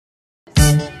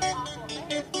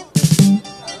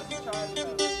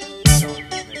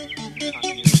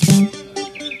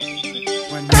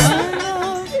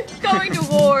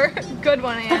good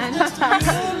one, Anne.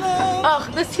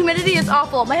 Ugh, this humidity is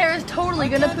awful. My hair is totally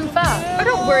gonna poof out. Oh,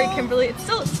 don't worry, Kimberly. It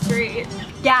still looks great.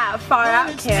 Yeah, far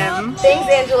out, Kim.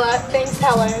 Thanks, Angela. Thanks,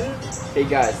 Helen. Hey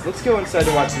guys, let's go inside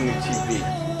to watch some new TV.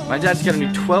 My dad's got a new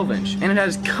 12-inch, and it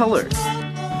has color.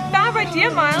 Fab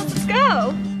idea, Miles. Let's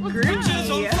go.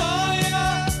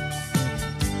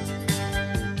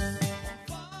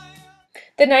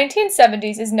 The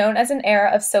 1970s is known as an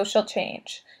era of social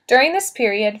change. During this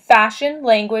period, fashion,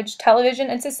 language, television,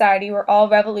 and society were all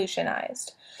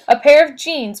revolutionized. A pair of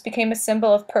jeans became a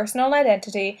symbol of personal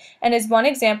identity and is one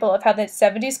example of how the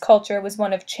 70s culture was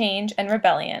one of change and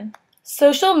rebellion.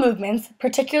 Social movements,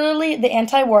 particularly the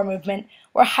anti-war movement,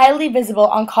 were highly visible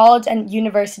on college and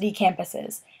university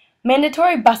campuses.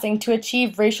 Mandatory busing to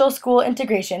achieve racial school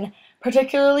integration,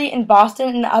 particularly in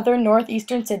Boston and other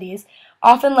northeastern cities,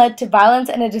 often led to violence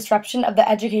and a disruption of the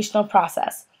educational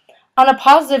process. On a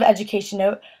positive education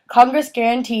note, Congress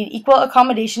guaranteed equal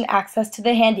accommodation access to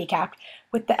the handicapped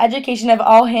with the Education of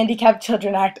All Handicapped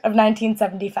Children Act of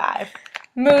 1975.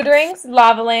 Mood rings,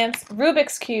 lava lamps,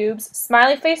 Rubik's Cubes,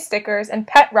 smiley face stickers, and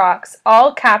pet rocks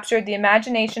all captured the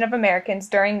imagination of Americans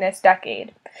during this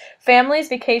decade. Families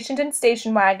vacationed in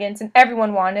station wagons, and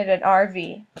everyone wanted an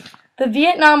RV. The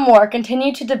Vietnam War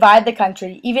continued to divide the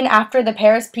country even after the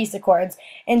Paris Peace Accords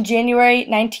in January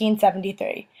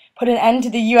 1973 put an end to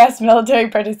the U.S. military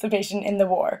participation in the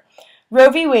war.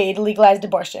 Roe v. Wade legalized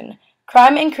abortion.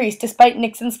 Crime increased despite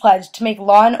Nixon's pledge to make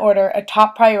law and order a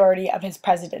top priority of his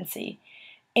presidency.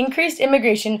 Increased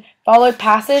immigration followed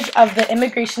passage of the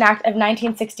Immigration Act of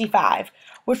 1965,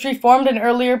 which reformed an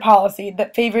earlier policy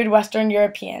that favored Western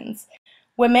Europeans.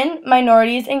 Women,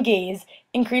 minorities, and gays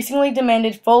increasingly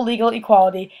demanded full legal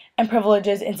equality and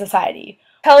privileges in society.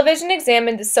 Television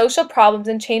examined the social problems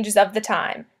and changes of the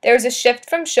time. There was a shift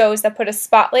from shows that put a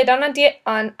spotlight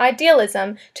on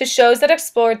idealism to shows that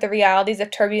explored the realities of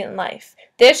turbulent life.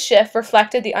 This shift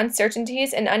reflected the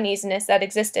uncertainties and uneasiness that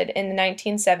existed in the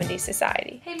 1970s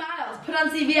society. Hey Miles, put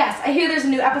on CBS. I hear there's a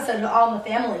new episode of All in the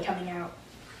Family coming out.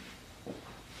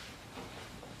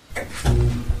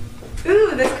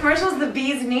 Ooh, this commercial's the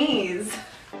bee's knees.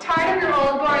 Tired of your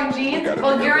old boring jeans?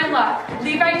 Well, you're in luck.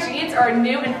 Levi jeans are a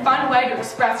new and fun way to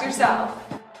express yourself.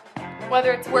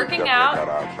 Whether it's working out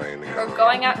or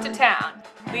going out to town,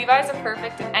 Levi's are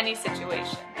perfect in any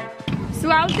situation.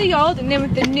 So out with the old and in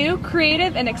with the new,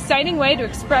 creative, and exciting way to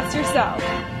express yourself.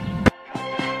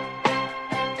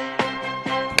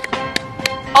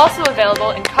 Also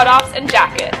available in cutoffs and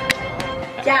jacket.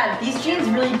 Yeah, these jeans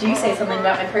really do say something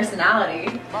about my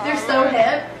personality. They're so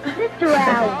hip. Mr.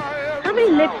 Al, how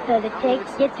many lips does it take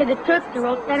to get to the Tootsie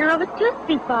Roll center of a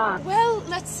Tootsie Pop? Well,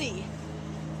 let's see.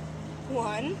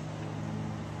 1,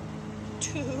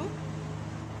 2.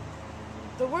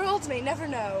 The world may never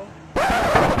know.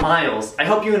 Miles, I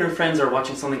hope you and your friends are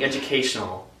watching something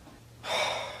educational.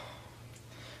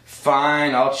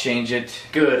 Fine, I'll change it.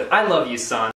 Good, I love you,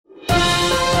 son.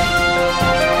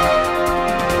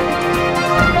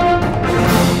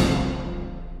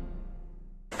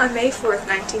 On May 4th,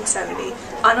 1970,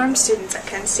 unarmed students at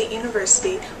Kent State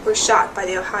University were shot by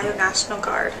the Ohio National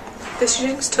Guard. The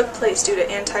shootings took place due to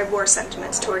anti-war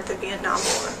sentiments toward the Vietnam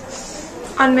War.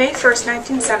 On May 1st,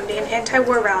 1970, an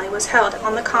anti-war rally was held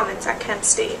on the Commons at Kent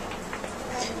State.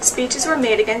 Speeches were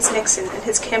made against Nixon and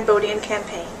his Cambodian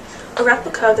campaign. A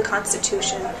replica of the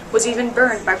Constitution was even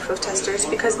burned by protesters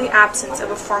because of the absence of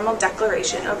a formal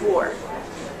declaration of war.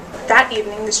 That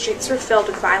evening, the streets were filled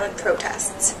with violent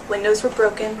protests. Windows were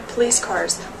broken, police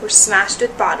cars were smashed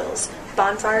with bottles,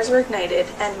 bonfires were ignited,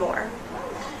 and more.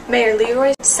 Mayor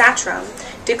Leroy Satchram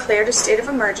declared a state of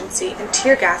emergency and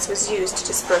tear gas was used to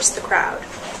disperse the crowd.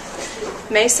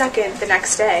 May 2nd, the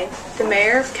next day, the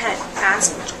mayor of Kent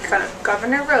asked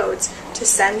Governor Rhodes to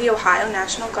send the Ohio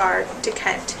National Guard to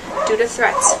Kent due to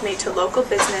threats made to local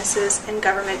businesses and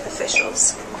government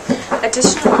officials.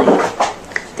 Additionally,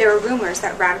 there were rumors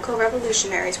that radical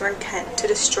revolutionaries were in Kent to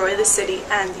destroy the city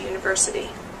and the university.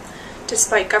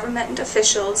 Despite government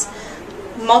officials'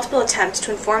 multiple attempts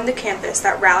to inform the campus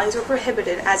that rallies were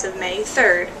prohibited as of May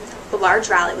 3rd, a large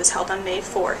rally was held on May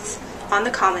 4th on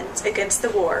the Commons against the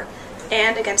war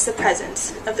and against the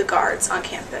presence of the guards on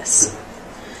campus.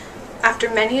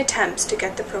 After many attempts to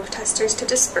get the protesters to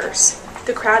disperse,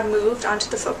 the crowd moved onto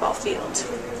the football field.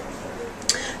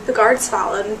 The guards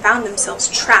followed and found themselves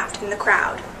trapped in the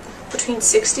crowd. Between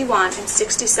 61 and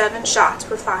 67 shots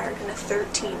were fired in a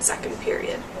 13-second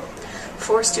period.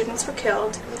 4 students were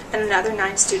killed and another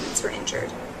 9 students were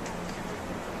injured.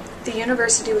 The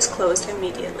university was closed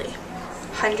immediately.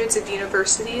 Hundreds of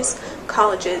universities,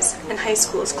 colleges, and high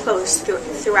schools closed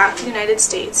throughout the United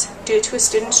States due to a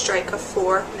student strike of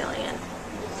 4 million.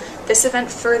 This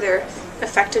event further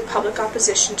affected public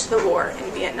opposition to the war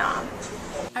in Vietnam.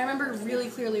 I remember really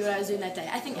clearly what I was doing that day.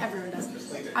 I think everyone does.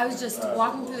 I was just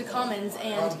walking through the commons,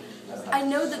 and I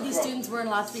know that these students weren't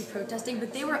allowed to be protesting,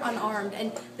 but they were unarmed,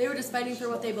 and they were just fighting for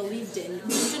what they believed in.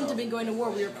 We shouldn't have been going to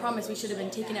war. We were promised we should have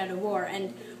been taken out of war,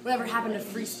 and whatever happened to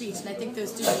free speech. And I think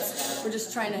those students were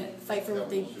just trying to fight for what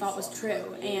they thought was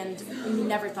true, and we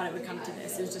never thought it would come to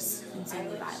this. It was just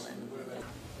insanely violent.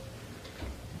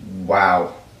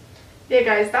 Wow. Yeah,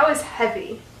 guys, that was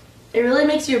heavy. It really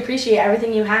makes you appreciate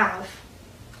everything you have.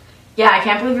 Yeah, I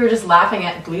can't believe we were just laughing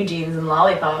at blue jeans and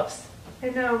lollipops. I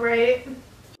know, right?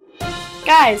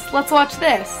 Guys, let's watch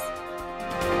this.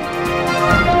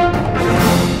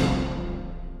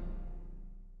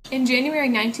 In January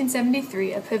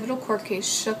 1973, a pivotal court case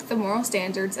shook the moral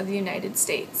standards of the United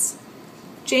States.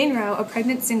 Jane Roe, a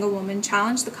pregnant single woman,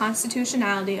 challenged the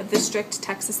constitutionality of the strict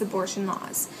Texas abortion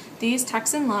laws. These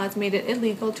Texan laws made it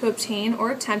illegal to obtain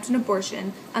or attempt an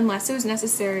abortion unless it was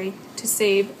necessary to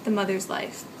save the mother's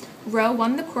life. Roe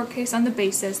won the court case on the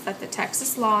basis that the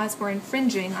Texas laws were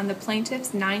infringing on the plaintiff's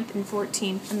 9th and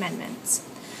 14th Amendments.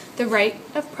 The right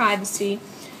of privacy,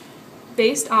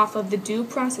 based off of the Due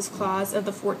Process Clause of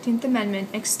the 14th Amendment,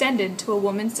 extended to a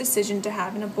woman's decision to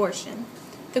have an abortion.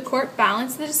 The court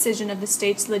balanced the decision of the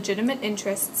state's legitimate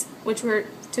interests, which were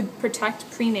to protect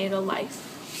prenatal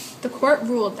life. The court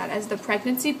ruled that as the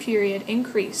pregnancy period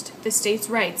increased, the state's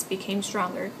rights became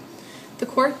stronger. The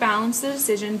court balanced the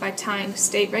decision by tying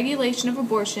state regulation of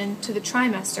abortion to the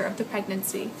trimester of the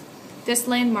pregnancy. This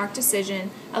landmark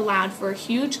decision allowed for a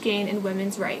huge gain in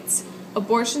women's rights.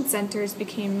 Abortion centers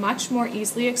became much more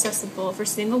easily accessible for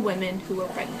single women who were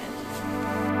pregnant.